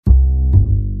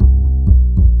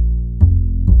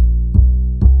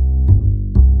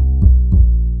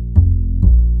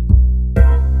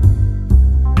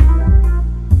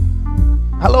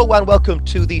Hello and welcome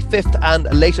to the fifth and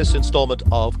latest installment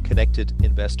of Connected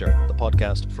Investor, the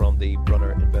podcast from the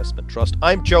Brunner Investment Trust.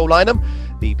 I'm Joe Lynham,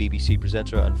 the BBC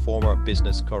presenter and former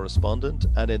business correspondent.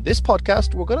 And in this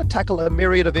podcast, we're going to tackle a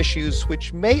myriad of issues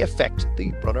which may affect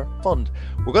the Brunner Fund.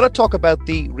 We're going to talk about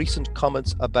the recent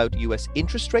comments about US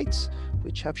interest rates,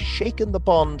 which have shaken the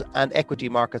bond and equity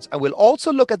markets. And we'll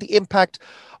also look at the impact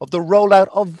of the rollout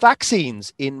of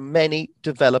vaccines in many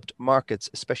developed markets,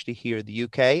 especially here in the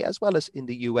UK, as well as in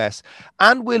the US.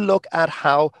 And we'll look at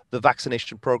how the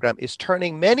vaccination program is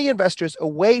turning many investors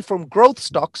away from growth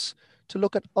stocks to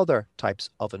look at other types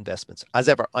of investments. As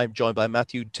ever, I'm joined by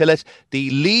Matthew Tillett,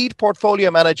 the lead portfolio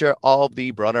manager of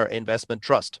the Brunner Investment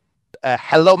Trust.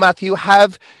 Hello, Matthew.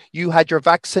 Have you had your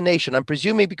vaccination? I'm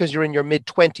presuming because you're in your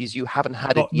mid-20s, you haven't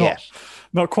had it yet.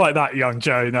 Not quite that young,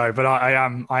 Joe. No, but I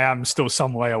am still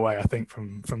some way away, I think,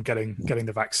 from getting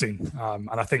the vaccine. And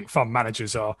I think fund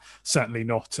managers are certainly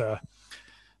not a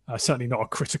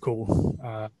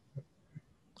critical.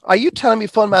 Are you telling me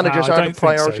fund managers aren't a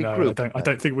priority group? I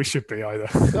don't think we should be either.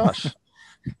 Gosh.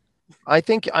 I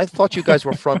thought you guys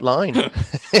were front line.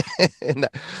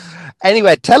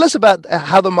 Anyway, tell us about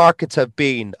how the markets have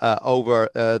been over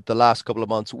the last couple of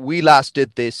months. We last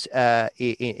did this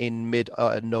in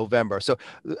mid-November, so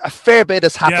a fair bit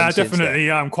has happened. Yeah,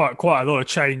 definitely. Quite a lot of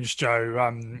change, Joe.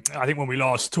 I think when we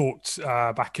last talked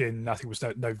back in, I think it was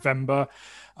November,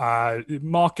 the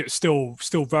market still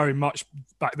very much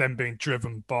back then being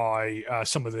driven by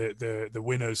some of the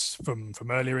winners from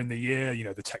earlier in the year. You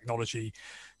know, the technology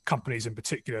companies in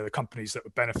particular, the companies that were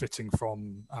benefiting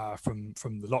from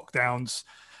the lockdowns,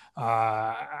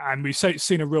 and we've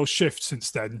seen a real shift since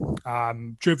then,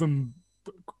 driven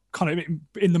kind of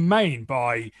in the main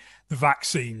by the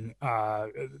vaccine.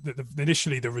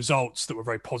 Initially, the results that were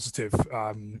very positive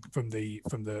from the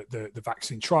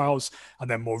vaccine trials, and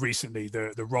then more recently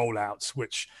the rollouts,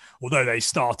 which, although they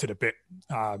started a bit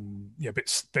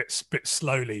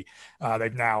slowly,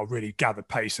 they've now really gathered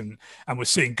pace, and we're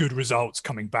seeing good results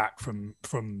coming back from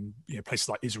places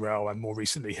like Israel and more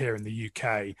recently here in the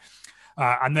UK.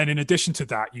 And then in addition to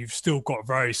that, you've still got a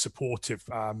very supportive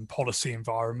policy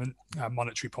environment.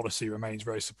 Monetary policy remains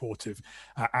very supportive,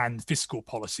 and fiscal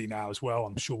policy now as well.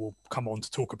 I'm sure we'll come on to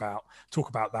talk about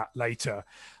that later.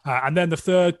 And then the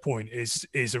third point is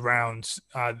around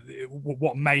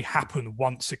what may happen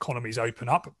once economies open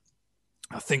up.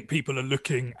 I think people are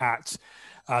looking at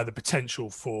the potential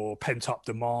for pent-up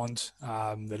demand.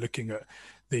 They're looking at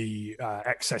the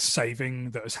excess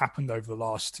saving that has happened over the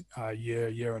last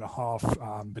year and a half,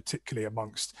 particularly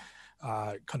amongst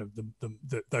kind of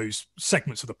those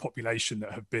segments of the population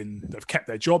that have kept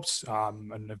their jobs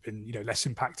and have been less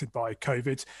impacted by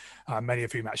COVID. Many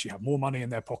of whom actually have more money in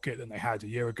their pocket than they had a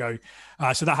year ago.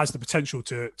 So that has the potential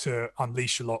to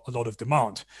unleash a lot of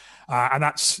demand,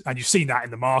 and you've seen that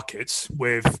in the markets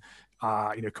with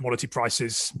commodity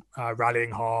prices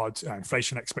rallying hard,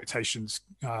 inflation expectations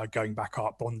going back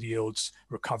up, bond yields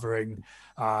recovering,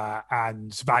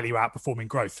 and value outperforming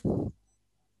growth.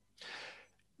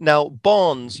 Now,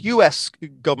 bonds, US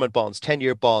government bonds,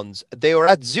 10-year bonds, they were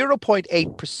at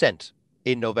 0.8%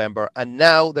 in November, and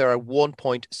now they're at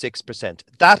 1.6%.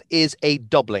 That is a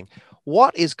doubling.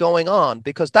 What is going on?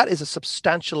 Because that is a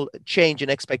substantial change in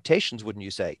expectations, wouldn't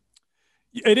you say?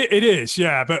 It is,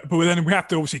 yeah, but then we have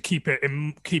to obviously keep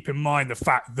in mind the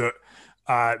fact that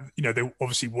they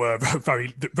obviously were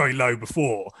very very low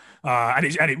before, and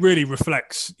it really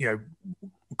reflects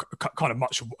kind of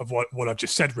much of what I've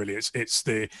just said. Really, it's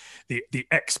the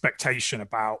expectation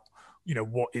about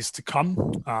what is to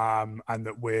come, and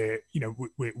that we're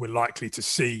likely to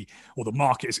see, or the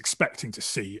market is expecting to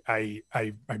see, a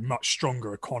much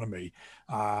stronger economy,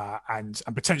 and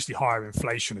potentially higher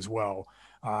inflation as well.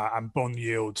 And bond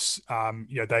yields,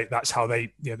 that's how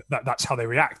they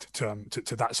react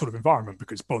to that sort of environment,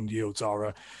 because bond yields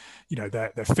are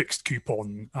they're fixed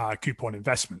coupon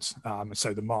investments, and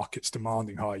so the market's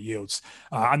demanding higher yields,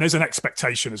 and there's an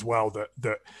expectation as well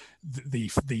that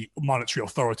the monetary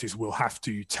authorities will have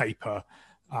to taper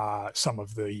some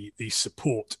of the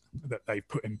support that they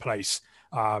put in place,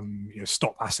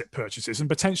 stop asset purchases, and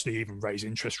potentially even raise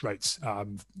interest rates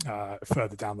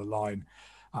further down the line.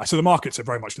 So the markets are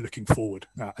very much looking forward,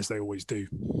 as they always do.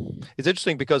 It's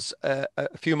interesting because a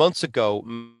few months ago,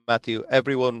 Matthew,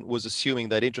 everyone was assuming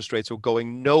that interest rates were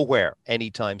going nowhere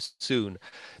anytime soon.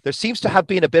 There seems to have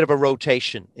been a bit of a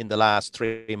rotation in the last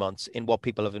 3 months in what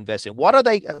people have invested in. What are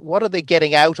they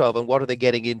getting out of, and what are they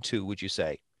getting into, would you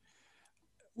say?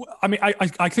 Well, I mean,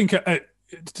 I think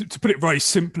to put it very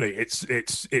simply,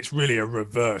 it's really a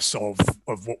reverse of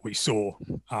what we saw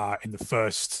in the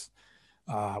first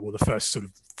the first sort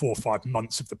of 4 or 5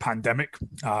 months of the pandemic,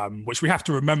 which we have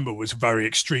to remember was very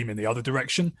extreme in the other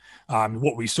direction.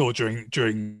 What we saw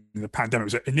during the pandemic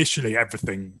was that initially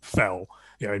everything fell,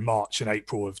 in March and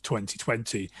April of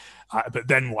 2020. But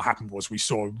then what happened was we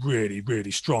saw a really, really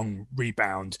strong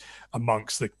rebound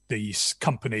amongst these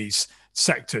companies,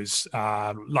 sectors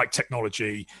like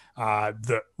technology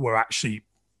that were actually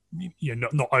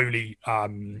not only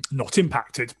not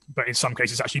impacted, but in some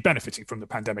cases actually benefiting from the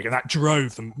pandemic, and that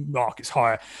drove the markets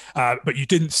higher. But you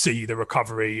didn't see the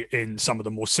recovery in some of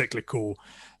the more cyclical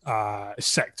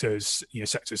sectors,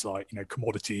 sectors like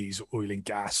commodities, oil and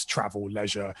gas, travel,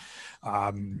 leisure,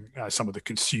 some of the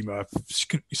consumer,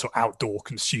 sort of outdoor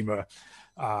consumer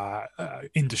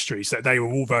industries, that they were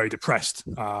all very depressed,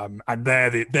 and they're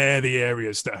the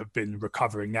areas that have been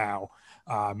recovering now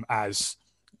as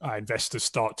investors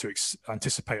start to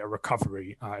anticipate a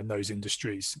recovery in those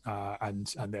industries,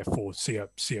 and therefore see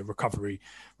a recovery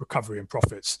in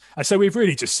profits. And so we've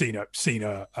really just seen a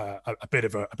bit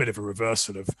of a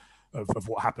reversal of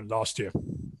what happened last year.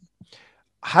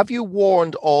 Have you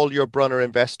warned all your Brunner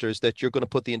investors that you're going to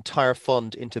put the entire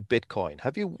fund into Bitcoin?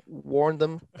 Have you warned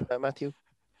them, Matthew?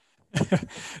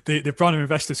 The Brunner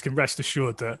investors can rest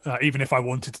assured that even if I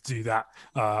wanted to do that,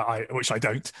 which I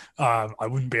don't, I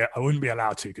wouldn't be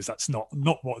allowed to, because that's not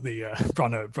what the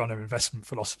Brunner investment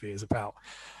philosophy is about.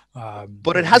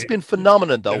 But it has been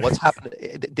phenomenal, though, what's happened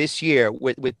this year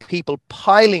with people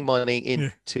piling money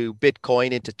into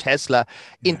Bitcoin, into Tesla,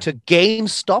 into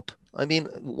GameStop. I mean,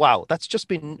 wow, that's just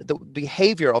been, the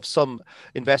behavior of some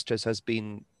investors has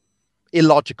been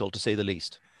illogical, to say the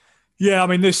least. Yeah, I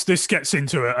mean, this gets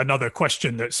into another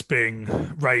question that's being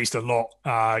raised a lot.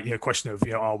 Question of,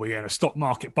 are we in a stock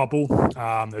market bubble?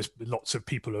 There's lots of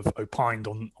people have opined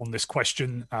on this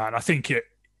question, and I think it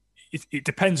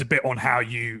depends a bit on how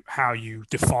you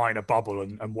define a bubble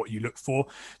and what you look for.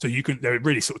 So there are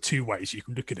really sort of two ways you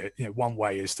can look at it. One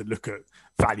way is to look at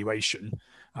valuation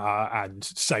and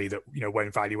say that when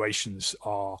valuations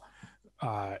are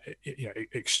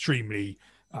extremely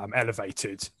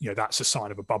elevated, that's a sign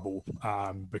of a bubble,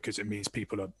 because it means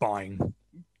people are buying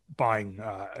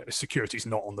securities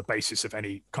not on the basis of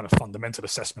any kind of fundamental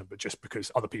assessment, but just because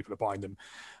other people are buying them.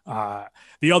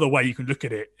 The other way you can look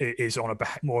at it is on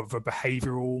more of a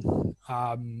behavioral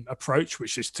approach,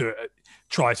 which is to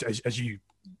try to, as you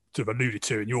sort of alluded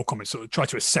to in your comments, sort of try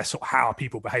to assess how are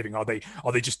people behaving. Are they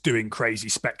just doing crazy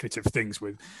speculative things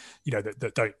with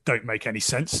that don't make any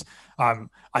sense? I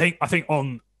think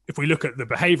if we look at the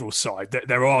behavioral side,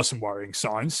 there are some worrying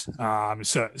signs.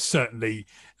 Certainly,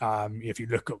 if you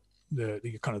look at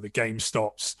the kind of the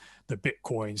GameStops, the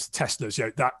Bitcoins, the Teslas,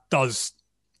 that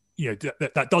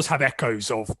does have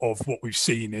echoes of what we've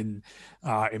seen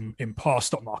in past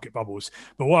stock market bubbles.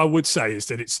 But what I would say is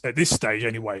that it's, at this stage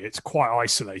anyway, it's quite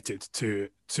isolated to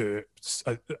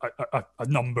a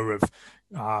number of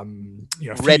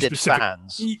Reddit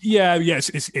fans.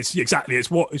 It's exactly, it's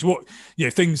what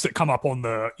things that come up on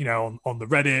the on the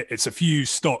Reddit. It's a few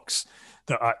stocks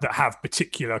that have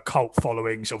particular cult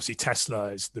followings. Obviously Tesla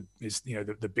is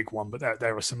the big one, but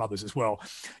there are some others as well.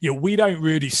 We don't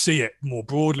really see it more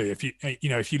broadly. If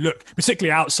you look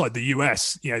particularly outside the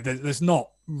US, there's not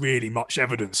really much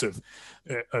evidence of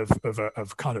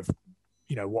kind of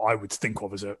what I would think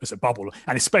of as a bubble,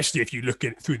 and especially if you look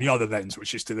at it through the other lens,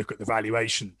 which is to look at the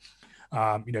valuation.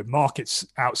 Markets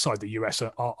outside the US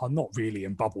are not really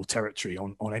in bubble territory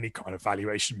on any kind of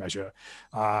valuation measure.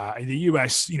 In the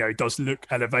US, it does look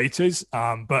elevated,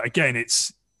 but again,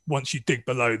 it's once you dig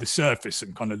below the surface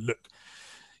and kind of look,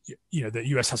 the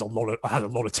US has a lot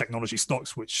of technology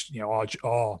stocks which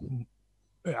are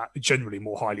generally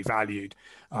more highly valued,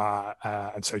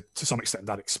 and so to some extent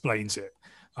that explains it.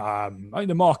 I think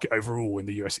the market overall in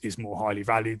the US is more highly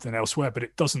valued than elsewhere, but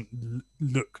it doesn't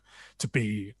look to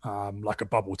be like a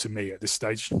bubble to me at this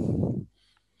stage.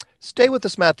 Stay with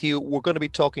us, Matthew. We're going to be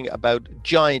talking about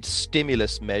giant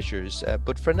stimulus measures,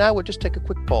 but for now, we'll just take a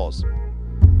quick pause.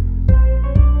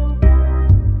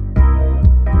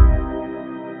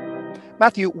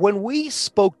 Matthew, when we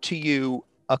spoke to you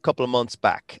a couple of months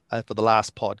back for the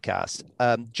last podcast,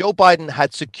 Joe Biden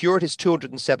had secured his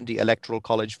 270 electoral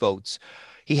college votes.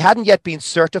 He hadn't yet been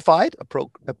certified,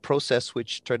 a process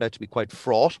which turned out to be quite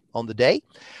fraught on the day,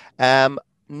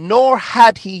 nor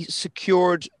had he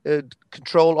secured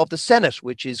control of the Senate,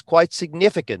 which is quite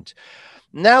significant.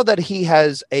 Now that he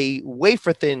has a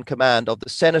wafer-thin command of the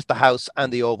Senate, the House,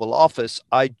 and the Oval Office,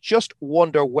 I just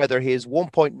wonder whether his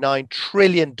 $1.9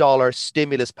 trillion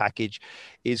stimulus package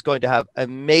is going to have a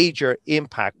major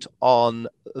impact on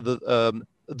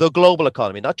the global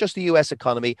economy, not just the US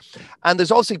economy. And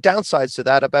there's also downsides to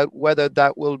that about whether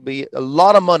that will be a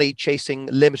lot of money chasing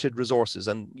limited resources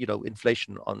and,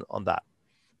 inflation on that.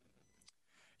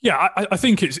 Yeah, I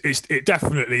think it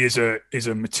definitely is a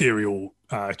material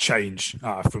change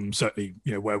from certainly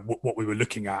what we were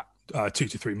looking at 2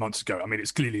 to 3 months ago. I mean,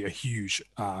 it's clearly a huge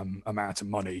amount of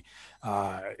money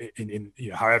in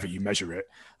however you measure it.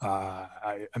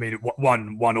 I mean,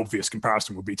 one obvious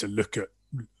comparison would be to look at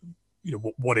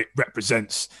what it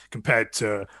represents compared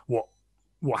to what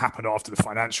happened after the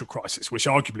financial crisis, which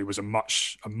arguably was a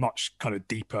much kind of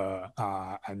deeper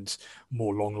and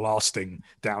more long-lasting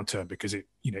downturn because it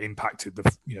impacted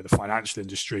the financial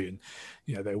industry, and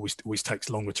they always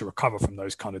takes longer to recover from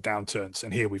those kind of downturns.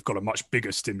 And here we've got a much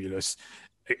bigger stimulus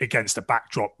against a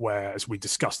backdrop where, as we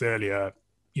discussed earlier,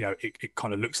 it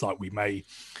kind of looks like we may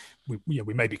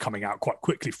be coming out quite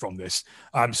quickly from this.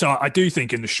 So I do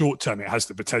think in the short term it has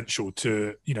the potential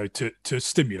to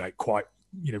stimulate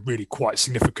really quite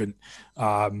significant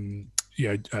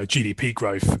GDP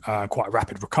growth, quite a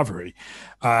rapid recovery.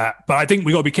 But I think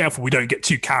we've got to be careful we don't get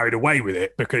too carried away with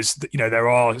it, because there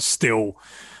are still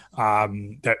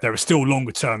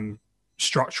longer term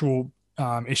structural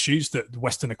issues that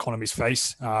Western economies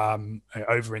face,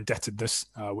 over indebtedness,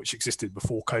 which existed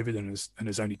before COVID and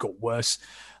has only got worse.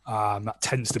 That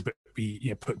tends to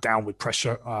be put downward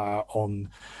pressure on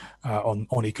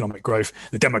economic growth.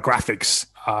 The demographics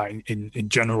in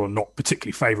general are not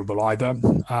particularly favourable either.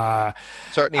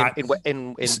 Certainly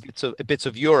in bits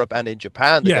of Europe and in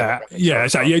Japan. The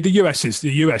US,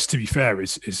 to be fair,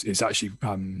 is actually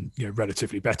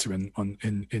relatively better in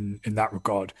that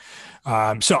regard.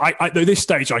 So at this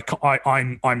stage,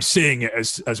 I'm seeing it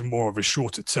as more of a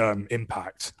shorter term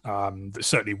impact that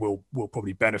certainly will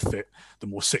probably benefit the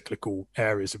more cyclical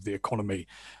areas of the economy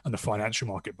and the financial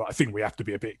market. But I think we have to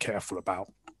be a bit careful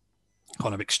about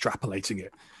kind of extrapolating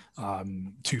it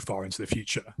too far into the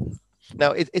future.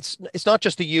 Now, it's not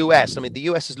just the US. I mean, the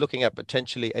US is looking at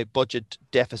potentially a budget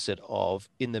deficit of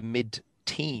in the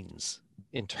mid-teens.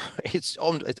 It's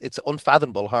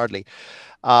unfathomable, hardly.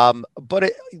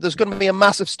 But there's going to be a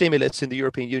massive stimulus in the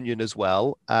European Union as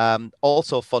well,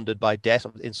 also funded by debt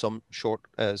in some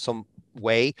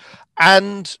way,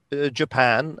 and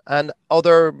Japan and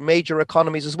other major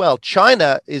economies as well.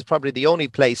 China is probably the only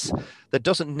place that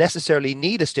doesn't necessarily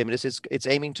need a stimulus. It's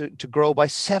aiming to grow by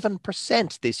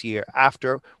 7% this year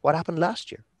after what happened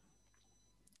last year.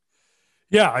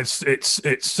 Yeah, it's as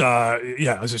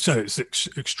I said, it's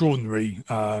extraordinary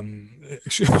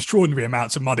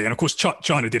amounts of money, and of course,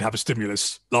 China did have a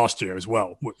stimulus last year as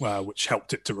well, which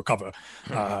helped it to recover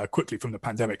quickly from the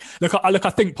pandemic. Look, I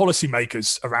think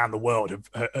policymakers around the world have,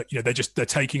 they're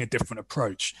taking a different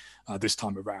approach this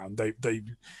time around.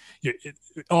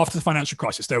 After the financial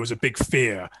crisis, there was a big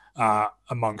fear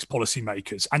amongst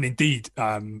policymakers, and indeed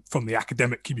from the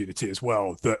academic community as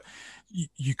well, that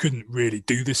you couldn't really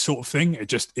do this sort of thing.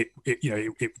 The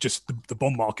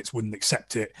bond markets wouldn't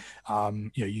accept it.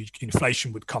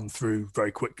 Inflation would come through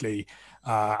very quickly,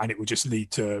 and it would just lead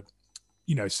to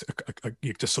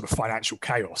just sort of financial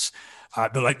chaos.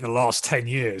 The last 10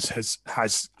 years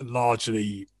has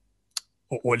largely,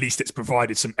 or at least it's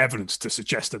provided some evidence to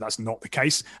suggest that that's not the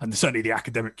case. And certainly the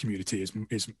academic community is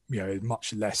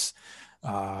much less.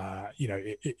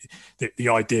 The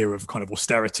idea of kind of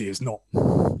austerity is not,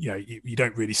 you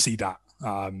don't really see that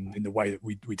in the way that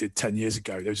we did 10 years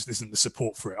ago. There isn't the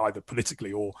support for it either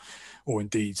politically or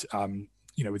indeed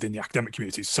within the academic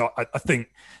community. So I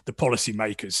think the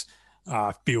policymakers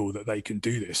feel that they can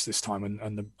do this time,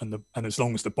 and as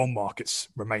long as the bond markets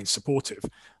remain supportive,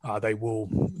 they will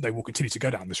continue to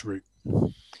go down this route.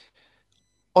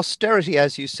 Austerity,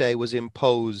 as you say, was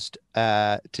imposed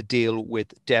to deal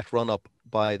with debt run-up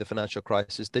by the financial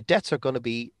crisis. The debts are going to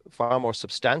be far more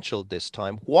substantial this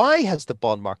time. Why has the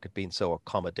bond market been so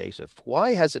accommodative?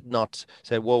 Why has it not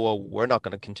said, whoa, we're not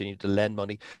going to continue to lend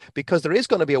money? Because there is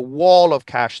going to be a wall of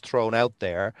cash thrown out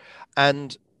there.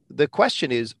 And the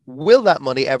question is, will that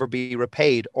money ever be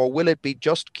repaid, or will it be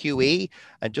just QE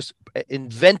and just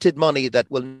invented money that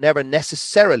will never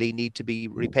necessarily need to be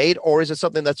repaid? Or is it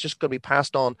something that's just going to be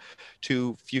passed on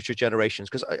to future generations?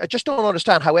 Because I just don't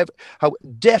understand how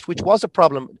debt, which was a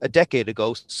problem a decade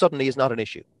ago, suddenly is not an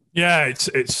issue. Yeah,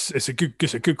 it's a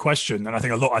good question, and I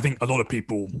think a lot of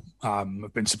people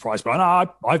have been surprised by it. And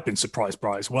I've been surprised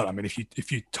by it as well. I mean, if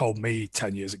you told me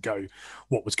 10 years ago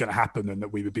what was going to happen and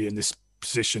that we would be in this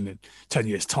position in 10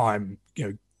 years' time,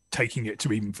 taking it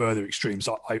to even further extremes,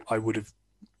 I would have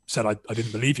said I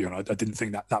didn't believe you, and I didn't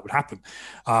think that would happen.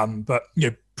 But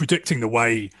predicting the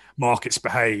way markets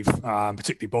behave,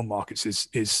 particularly bond markets,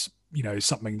 is is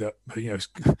something that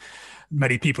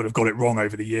many people have got it wrong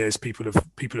over the years. People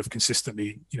have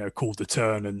consistently called the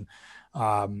turn and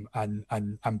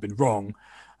been wrong.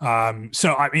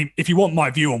 So I mean, if you want my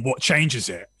view on what changes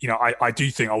it, I do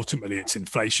think ultimately it's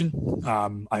inflation.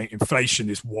 I think inflation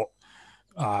is what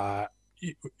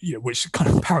which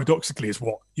kind of paradoxically is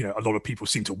what a lot of people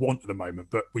seem to want at the moment.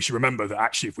 But we should remember that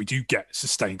actually, if we do get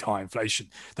sustained high inflation,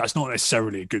 that's not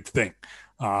necessarily a good thing,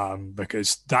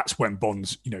 because that's when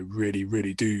bonds really,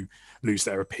 really do lose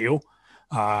their appeal,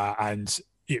 and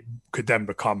it could then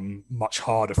become much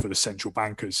harder for the central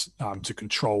bankers to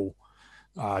control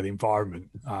the environment,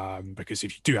 because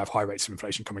if you do have high rates of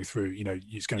inflation coming through,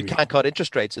 it's going to you can't cut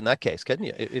interest rates in that case, can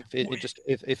you?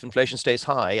 If inflation stays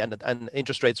high and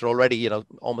interest rates are already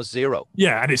almost zero.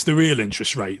 Yeah, and it's the real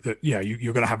interest rate that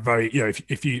you're going to have very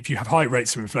if you have high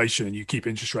rates of inflation and you keep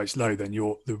interest rates low, then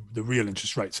the real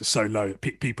interest rates are so low that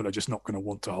people are just not going to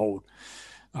want to hold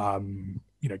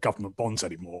government bonds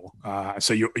anymore.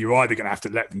 So you're either going to have to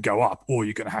let them go up, or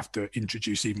you're going to have to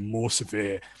introduce even more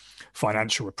severe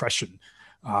financial repression.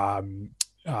 And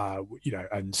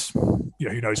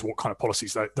who knows what kind of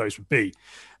policies those would be.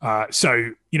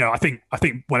 So I think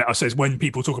when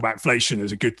people talk about inflation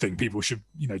as a good thing, people should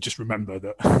just remember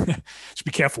that just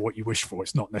be careful what you wish for.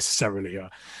 It's not necessarily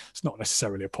a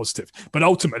positive. But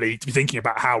ultimately, to be thinking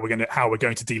about how we're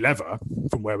going to delever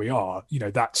from where we are,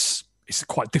 it's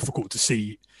quite difficult to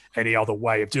see any other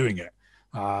way of doing it.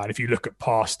 And if you look at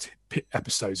past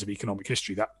episodes of economic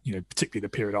history, that particularly the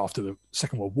period after the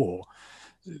Second World War,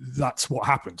 that's what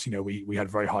happened. We had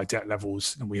very high debt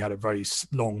levels, and we had a very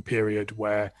long period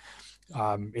where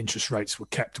interest rates were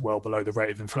kept well below the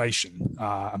rate of inflation,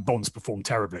 and bonds performed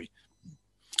terribly.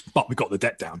 But we got the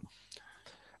debt down.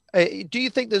 Do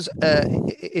you think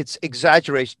it's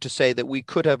exaggerated to say that we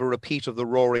could have a repeat of the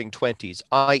Roaring Twenties,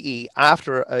 i.e.,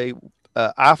 after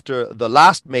the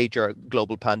last major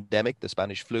global pandemic, the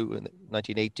Spanish flu in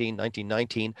 1918,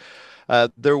 1919,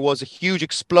 there was a huge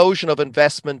explosion of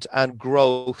investment and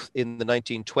growth in the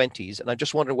 1920s. And I'm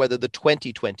just wondering whether the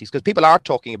 2020s, because people are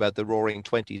talking about the Roaring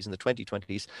Twenties and the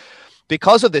 2020s,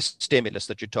 because of this stimulus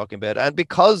that you're talking about, and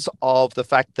because of the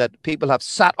fact that people have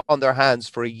sat on their hands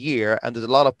for a year, and there's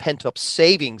a lot of pent-up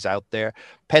savings out there,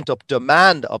 pent-up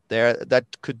demand up there that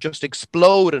could just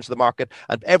explode into the market,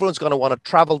 and everyone's going to want to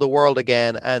travel the world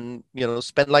again and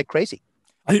spend like crazy.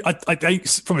 I think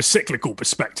from a cyclical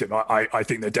perspective, I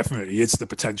think there definitely is the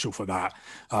potential for that,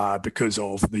 because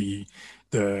of the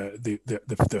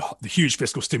huge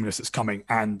fiscal stimulus that's coming,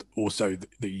 and also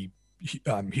the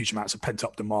huge amounts of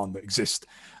pent-up demand that exist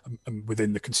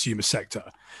within the consumer sector.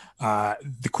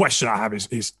 The question I have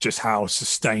is just how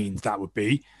sustained that would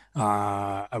be.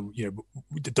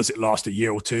 Does it last a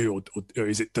year or two, or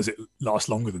does it last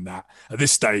longer than that? At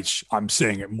this stage, I'm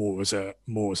seeing it more as a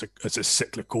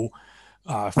cyclical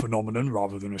phenomenon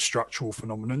rather than a structural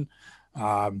phenomenon.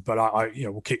 But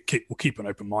we'll keep an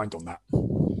open mind on that.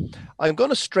 I'm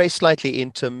going to stray slightly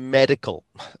into medical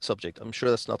subject. I'm sure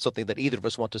that's not something that either of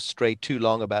us want to stray too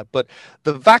long about, but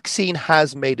the vaccine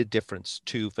has made a difference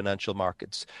to financial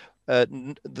markets.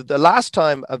 The last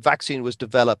time a vaccine was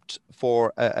developed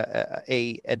for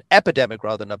an epidemic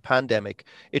rather than a pandemic,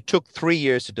 it took 3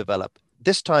 years to develop.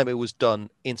 This time it was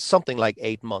done in something like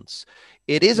 8 months.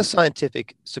 It is a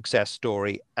scientific success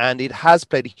story, and it has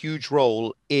played a huge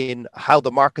role in how the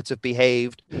markets have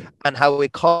behaved and how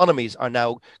economies are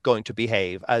now going to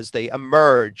behave as they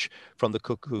emerge from the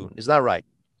cocoon. Is that right?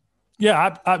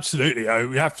 Yeah, absolutely.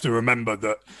 We have to remember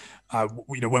that,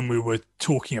 when we were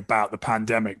talking about the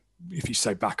pandemic, if you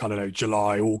say back, I don't know,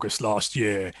 July, August last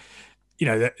year,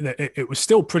 it was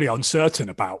still pretty uncertain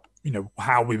about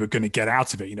how we were going to get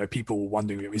out of it. People were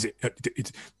wondering,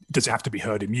 does it have to be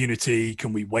herd immunity?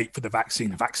 Can we wait for the vaccine?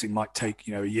 The vaccine might take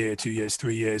a year, 2 years,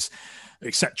 3 years,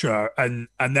 etc. And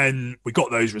then we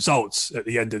got those results at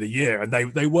the end of the year, and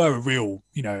they were a real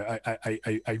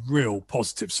a real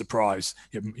positive surprise.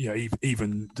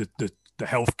 Even the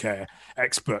healthcare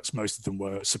experts, most of them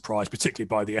were surprised, particularly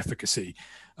by the efficacy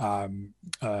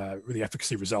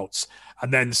results.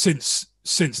 And then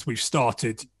since we've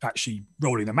started actually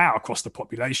rolling them out across the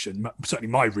population,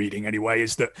 certainly my reading anyway,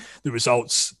 is that the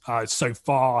results so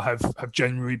far have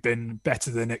generally been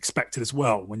better than expected as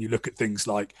well. When you look at things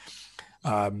like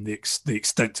the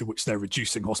extent to which they're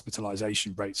reducing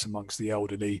hospitalization rates amongst the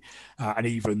elderly, and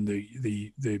even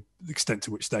the extent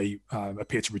to which they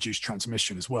appear to reduce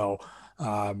transmission as well,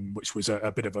 which was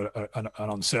a bit of an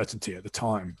uncertainty at the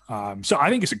time. So I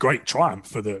think it's a great triumph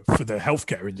for the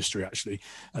healthcare industry actually,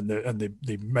 and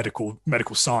the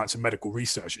medical science and medical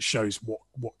research. It shows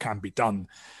what can be done,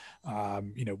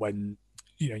 when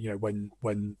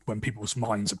when people's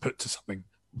minds are put to something.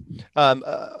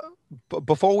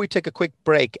 Before we take a quick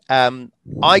break,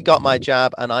 I got my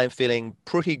jab and I'm feeling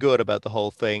pretty good about the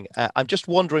whole thing. I'm just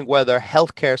wondering whether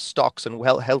healthcare stocks and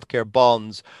healthcare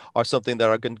bonds are something that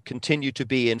are going to continue to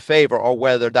be in favor, or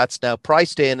whether that's now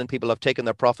priced in and people have taken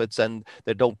their profits and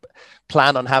they don't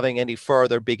plan on having any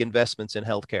further big investments in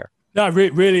healthcare. No,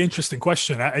 really interesting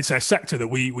question. It's a sector that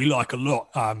we like a lot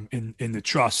in the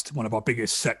trust, one of our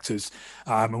biggest sectors,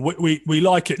 and we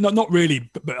like it. Not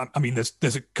really, but I mean,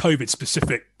 there's a COVID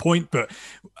specific point, but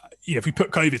if we put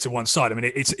COVID to one side, I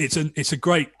mean, it's a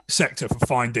great sector for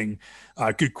finding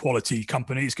good quality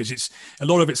companies, because a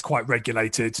lot of it's quite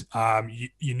regulated.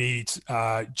 You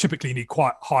typically need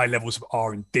quite high levels of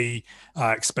R&D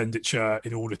expenditure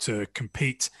in order to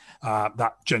compete.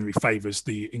 That generally favours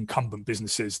the incumbent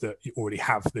businesses that already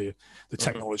have the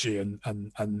technology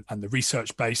and the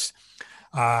research base.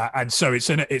 And so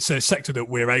it's a sector that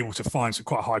we're able to find some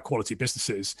quite high quality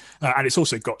businesses, and it's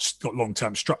also got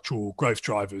long-term structural growth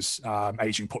drivers,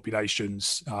 aging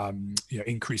populations,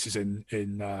 increases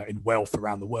in wealth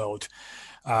around the world.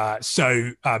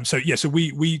 So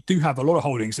we do have a lot of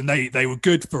holdings, and they were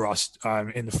good for us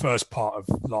in the first part of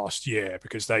last year,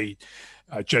 because they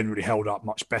generally held up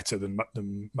much better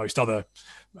than most other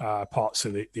parts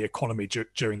of the economy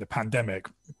during the pandemic.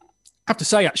 I have to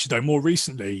say, actually, though, more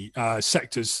recently,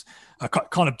 sectors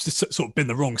kind of just sort of been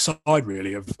the wrong side,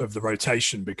 really, of the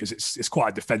rotation, because it's quite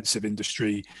a defensive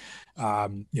industry.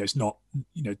 It's not,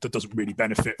 that doesn't really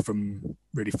benefit from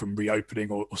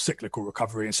reopening or cyclical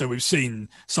recovery. And so we've seen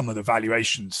some of the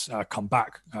valuations come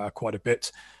back quite a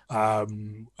bit,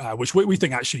 which we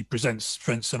think actually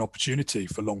presents an opportunity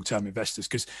for long-term investors,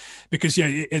 because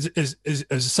as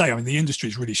I say, I mean, the industry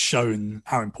has really shown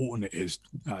how important it is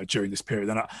during this period,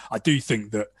 and I do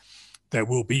think that there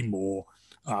will be more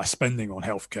spending on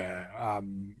healthcare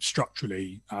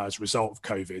structurally as a result of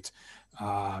COVID.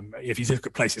 If you look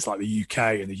at places like the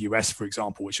UK and the US, for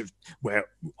example, where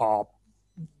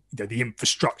the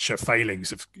infrastructure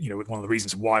failings of, one of the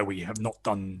reasons why we have not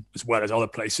done as well as other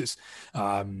places,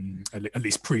 at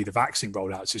least pre the vaccine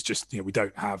rollouts, is just, we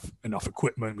don't have enough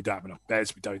equipment, we don't have enough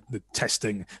beds, the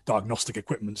testing, diagnostic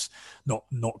equipment's not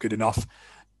good enough.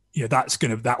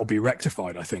 That will be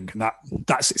rectified, I think, and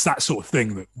it's that sort of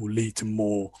thing that will lead to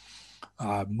more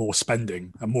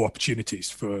spending and more opportunities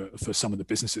for some of the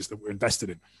businesses that we're invested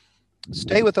in.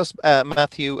 Stay with us,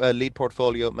 Matthew, lead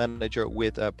portfolio manager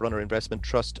with Brunner Investment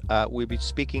Trust. We'll be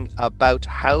speaking about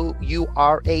how you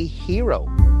are a hero.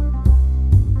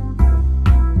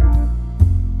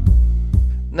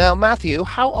 Now, Matthew,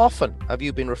 how often have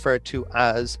you been referred to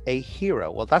as a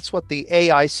hero? Well, that's what the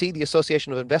AIC, the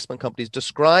Association of Investment Companies,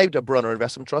 described a Brunner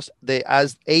Investment Trust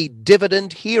as a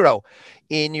dividend hero.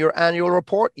 In your annual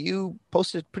report, you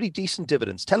posted pretty decent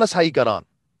dividends. Tell us how you got on.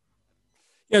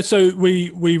 Yeah, so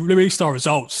we released our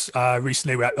results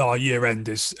recently. Our year end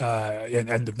is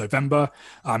end of November.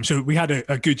 So we had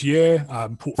a good year.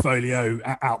 Portfolio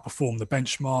outperformed the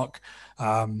benchmark,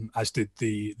 as did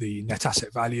the net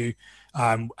asset value.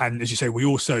 And as you say, we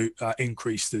also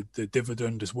increased the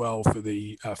dividend as well for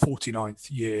the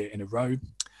 49th year in a row.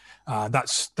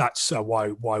 That's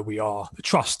why we are, the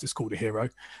trust is called a hero.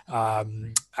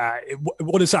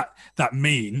 What does that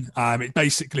mean? It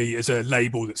basically is a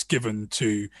label that's given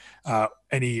to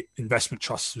any investment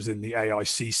trusts within the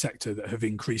AIC sector that have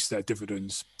increased their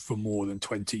dividends for more than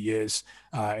 20 years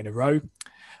in a row.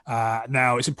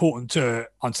 Now, it's important to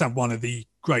understand one of the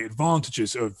great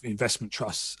advantages of investment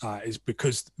trusts is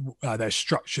because they're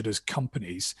structured as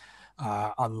companies.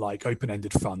 Unlike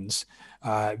open-ended funds,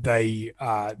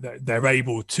 they're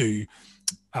able to,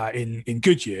 in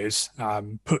good years,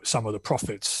 put some of the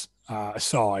profits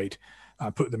aside,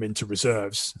 put them into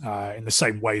reserves in the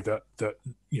same way that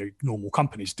normal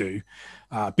companies do,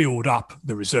 build up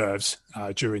the reserves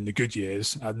during the good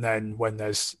years, and then when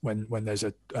there's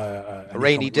a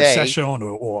rainy day, recession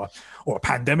or a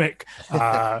pandemic,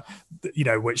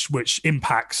 which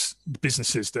impacts the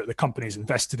businesses that the company's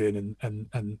invested in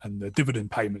and the dividend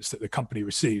payments that the company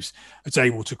receives, it's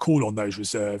able to call on those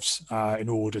reserves in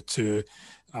order to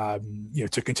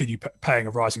to continue paying a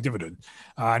rising dividend.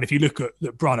 And if you look at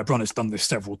Brunner's done this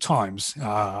several times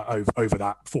over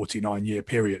that 49-year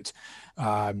period,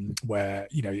 where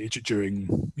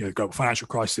during the global financial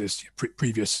crisis,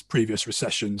 previous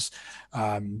recessions,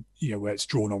 where it's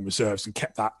drawn on reserves and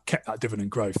kept that dividend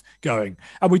growth going.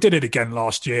 And we did it again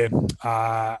last year.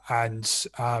 But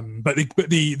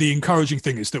the encouraging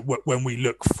thing is that when we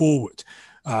look forward,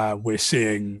 we're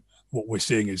seeing what we're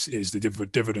seeing is the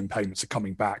dividend payments are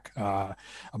coming back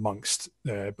across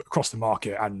the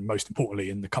market, and most importantly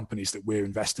in the companies that we're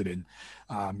invested in.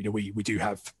 We do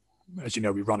have, as you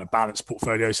know, we run a balanced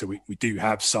portfolio, so we do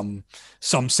have some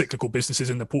cyclical businesses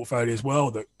in the portfolio as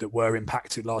well that were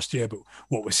impacted last year. But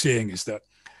what we're seeing is that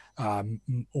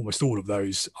almost all of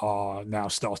those are now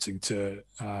starting to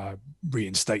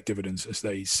reinstate dividends as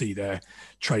they see their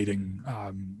trading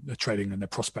and their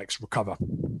prospects recover.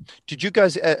 Did you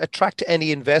guys attract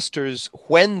any investors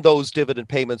when those dividend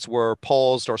payments were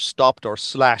paused or stopped or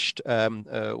slashed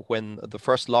when the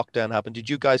first lockdown happened? Did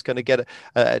you guys kind of get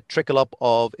a trickle up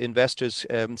of investors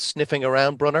sniffing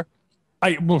around Brunner?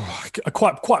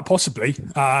 Quite possibly.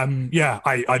 You'd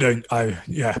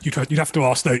have to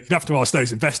ask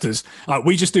those investors.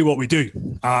 We just do what we do,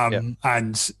 and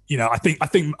I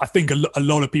think a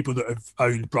lot of people that have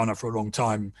owned Brunner for a long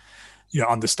time,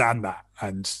 understand that,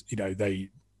 and they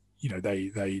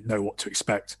know what to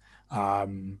expect.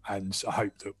 And I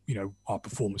hope that our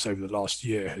performance over the last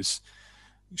year has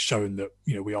shown that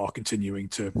we are continuing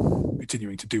to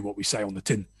do what we say on the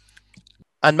tin.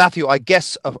 And Matthew, I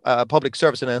guess a public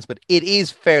service announcement, it is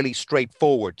fairly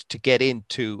straightforward to get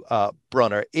into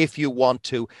Brunner if you want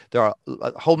to. There are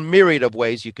a whole myriad of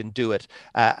ways you can do it.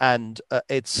 And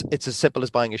it's as simple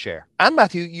as buying a share. And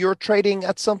Matthew, you're trading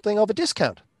at something of a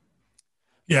discount.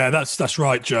 Yeah, that's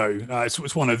right, Joe.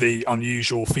 It's one of the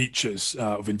unusual features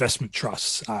of investment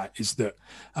trusts is that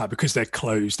because they're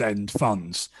closed-end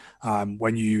funds,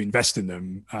 when you invest in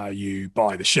them, you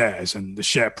buy the shares, and the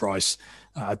share price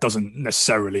doesn't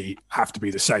necessarily have to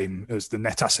be the same as the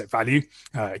net asset value.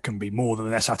 It can be more than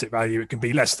the net asset value. It can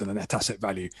be less than the net asset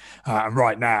value. And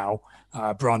right now,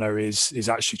 Brunner is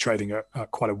actually trading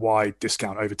at quite a wide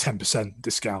discount, over 10%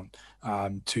 discount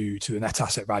to the net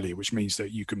asset value, which means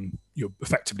that you're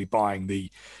effectively buying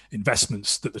the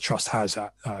investments that the trust has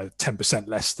at 10%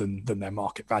 less than their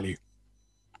market value.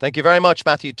 Thank you very much,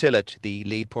 Matthew Tillett, the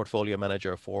lead portfolio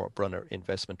manager for Brunner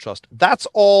Investment Trust. That's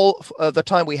all the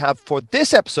time we have for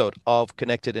this episode of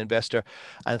Connected Investor.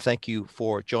 And thank you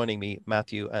for joining me,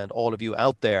 Matthew, and all of you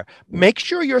out there. Make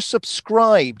sure you're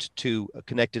subscribed to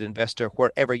Connected Investor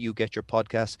wherever you get your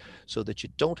podcasts so that you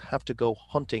don't have to go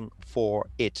hunting for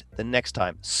it the next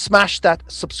time. Smash that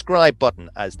subscribe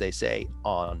button, as they say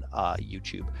on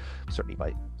YouTube. Certainly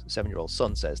my 7-year-old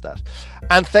son says that.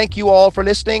 And thank you all for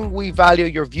listening. We value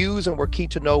your views and we're keen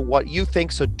to know what you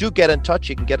think. So do get in touch.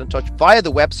 You can get in touch via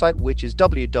the website, which is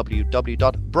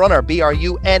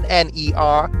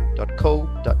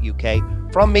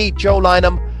www.brunner.co.uk. From me, Joe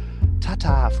Lynham.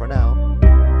 Ta-ta for now.